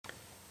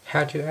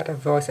How to add a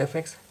voice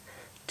effect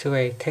to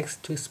a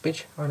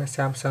text-to-speech on a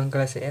Samsung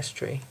Galaxy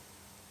S3.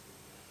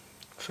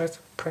 First,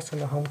 press on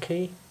the home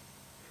key,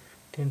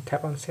 then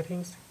tap on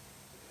settings,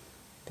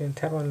 then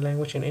tap on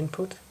language and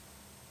input.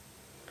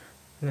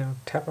 Now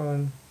tap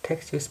on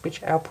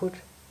text-to-speech output.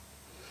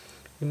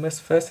 You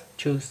must first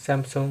choose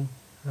Samsung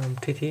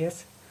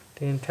TTS,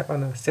 then tap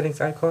on the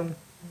settings icon.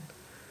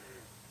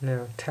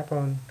 Now tap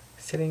on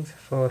settings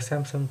for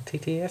Samsung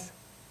TTS.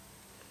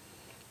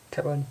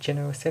 Tap on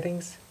general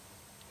settings,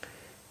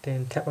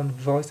 then tap on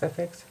voice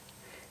effects,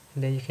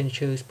 and then you can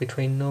choose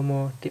between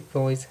normal, deep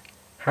voice,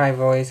 high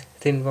voice,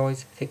 thin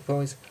voice, thick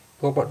voice,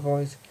 robot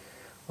voice,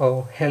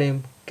 or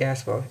helium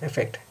gas voice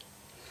effect.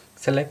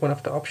 Select one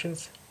of the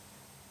options,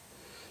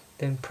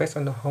 then press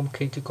on the home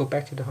key to go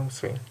back to the home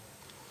screen.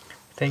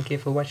 Thank you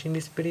for watching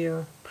this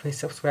video. Please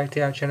subscribe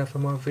to our channel for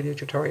more video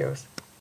tutorials.